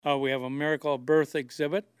We have a miracle of birth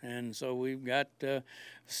exhibit, and so we've got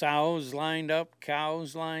sows lined up,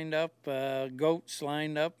 cows lined up, goats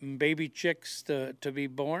lined up, and baby chicks to be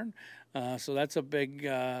born. So that's a big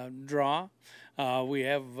draw. We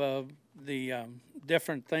have the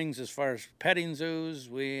different things as far as petting zoos.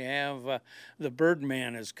 We have the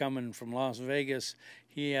Birdman is coming from Las Vegas.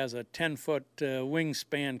 He has a 10-foot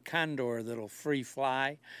wingspan condor that'll free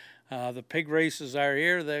fly. The pig races are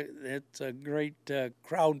here. It's a great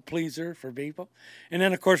crowd pleaser for people. And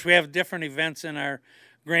then, of course, we have different events in our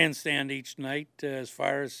grandstand each night as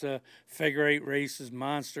far as figure eight races,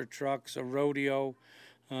 monster trucks, a rodeo.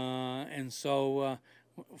 And so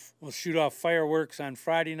we'll shoot off fireworks on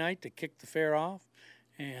Friday night to kick the fair off.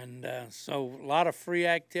 And so a lot of free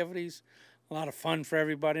activities, a lot of fun for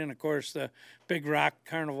everybody. And, of course, the Big Rock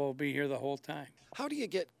Carnival will be here the whole time. How do you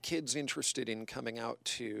get kids interested in coming out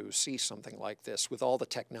to see something like this with all the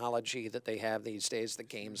technology that they have these days, the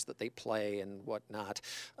games that they play and whatnot?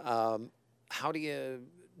 How do you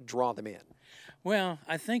draw them in? Well,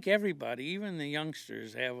 I think everybody, even the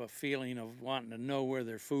youngsters, have a feeling of wanting to know where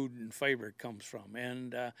their food and fiber comes from.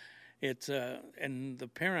 And and the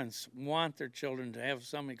parents want their children to have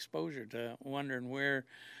some exposure to wondering where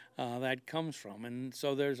that comes from. And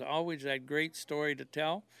so there's always that great story to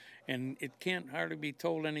tell. And it can't hardly be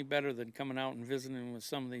told any better than coming out and visiting with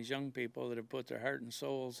some of these young people that have put their heart and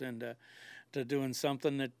souls into doing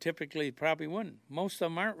something that typically probably wouldn't. Most of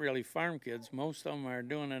them aren't really farm kids. Most of them are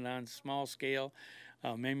doing it on small scale,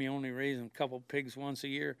 maybe only raising a couple pigs once a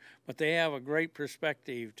year. But they have a great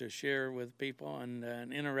perspective to share with people and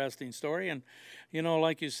an interesting story. And, you know,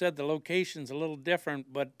 like you said, the location's a little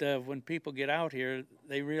different, but when people get out here,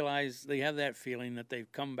 they realize they have that feeling that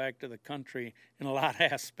they've come back to the country in a lot of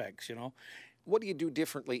aspects, you know. What do you do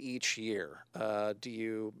differently each year? How do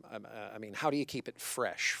you keep it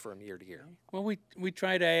fresh from year to year? Well, we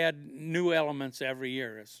try to add new elements every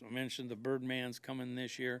year. As I mentioned, the Birdman's coming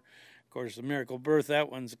this year. Of course, the Miracle Birth,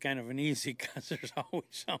 that one's kind of an easy because there's always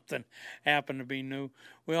something happen to be new.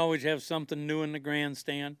 We always have something new in the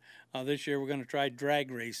grandstand. This year we're going to try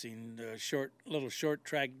drag racing, little short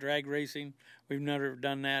track drag racing. We've never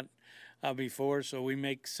done that before, so we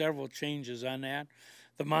make several changes on that.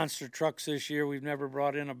 The monster trucks this year, we've never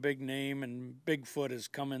brought in a big name, and Bigfoot is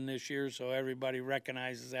coming this year, so everybody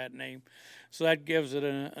recognizes that name. So that gives it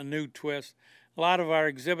a new twist. A lot of our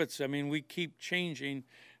exhibits, I mean, we keep changing.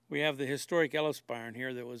 We have the historic Ellis Barn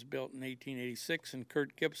here that was built in 1886, and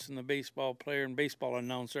Kurt Gibson, the baseball player and baseball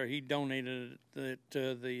announcer, he donated it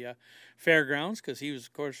to the fairgrounds because he was,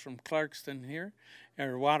 of course, from Clarkston here,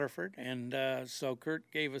 or Waterford, and so Kurt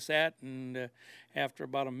gave us that, and after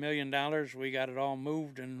about $1 million, we got it all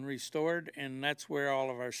moved and restored, and that's where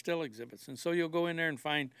all of our still exhibits. And so you'll go in there and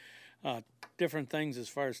find different things as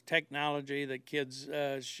far as technology that kids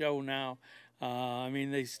show now. I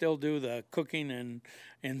mean, they still do the cooking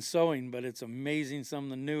and sewing, but it's amazing some of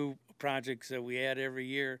the new projects that we add every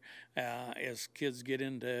year. As kids get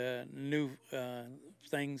into new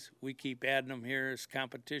things, we keep adding them here as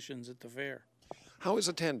competitions at the fair. How is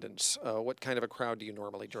attendance? What kind of a crowd do you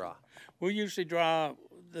normally draw? We usually draw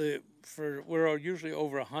we're usually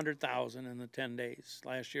over 100,000 in the 10 days.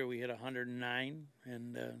 Last year we hit 109,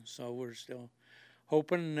 and so we're still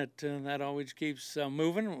hoping that that always keeps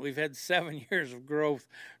moving. We've had 7 years of growth,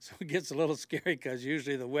 so it gets a little scary because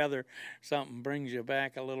usually the weather, something brings you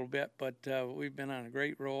back a little bit. But we've been on a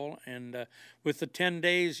great roll, and with the 10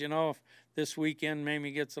 days, you know, if this weekend maybe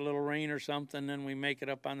gets a little rain or something, then we make it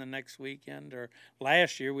up on the next weekend. Or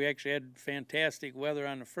last year we actually had fantastic weather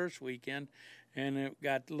on the first weekend, and it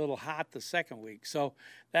got a little hot the second week. So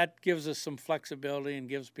that gives us some flexibility and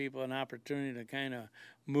gives people an opportunity to kind of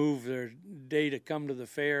move their day to come to the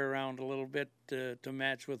fair around a little bit to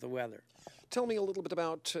match with the weather. Tell me a little bit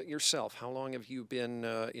about yourself. How long have you been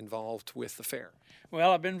involved with the fair?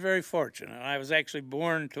 Well, I've been very fortunate. I was actually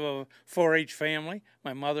born to a 4-H family.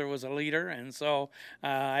 My mother was a leader, and so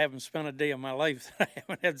I haven't spent a day of my life that I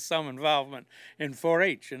haven't had some involvement in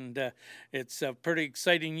 4-H. And it's a pretty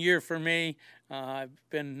exciting year for me. I've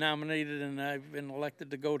been nominated and I've been elected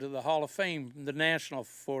to go to the Hall of Fame, the National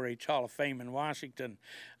 4-H Hall of Fame in Washington,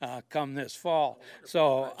 come this fall.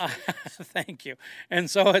 So thank you. And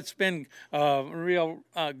so it's been a real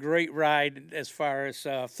great ride as far as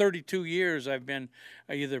 32 years I've been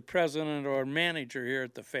either president or manager here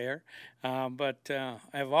at the fair. But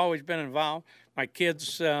I've always been involved. my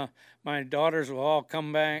kids, my daughters will all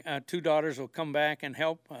come back. Two daughters will come back and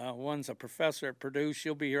help. One's a professor at Purdue.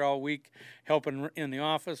 She'll be here all week helping in the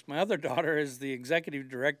office. My other daughter is the executive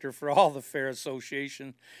director for all the fair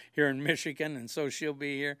association here in Michigan, and so she'll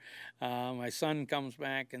be here. My son comes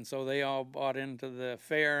back, and so they all bought into the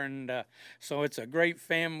fair, and so it's a great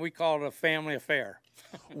we call it a family affair.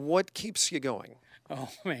 What keeps you going? Oh,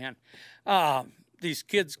 man. These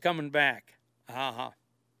kids coming back.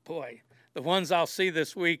 Boy, the ones I'll see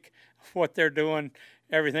this week, what they're doing,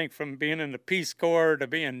 everything from being in the Peace Corps to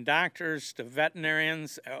being doctors to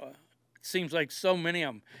veterinarians. It seems like so many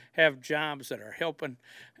of them have jobs that are helping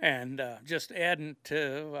and just adding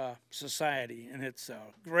to society, and it's a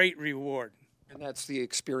great reward. And that's the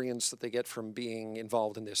experience that they get from being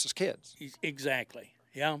involved in this as kids. Exactly.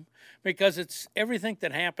 Yeah, because it's everything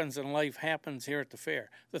that happens in life happens here at the fair.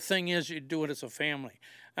 The thing is, you do it as a family.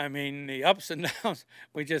 I mean, the ups and downs.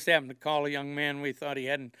 We just happened to call a young man. We thought he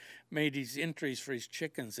hadn't made these entries for his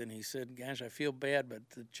chickens, and he said, "Gosh, I feel bad, but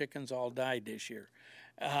the chickens all died this year."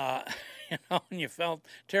 And you felt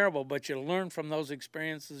terrible, but you learn from those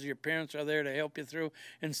experiences. Your parents are there to help you through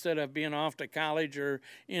instead of being off to college or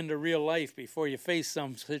into real life before you face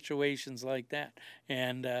some situations like that.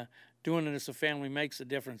 And doing it as a family makes a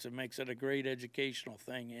difference. It makes it a great educational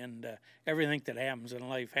thing, and everything that happens in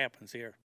life happens here.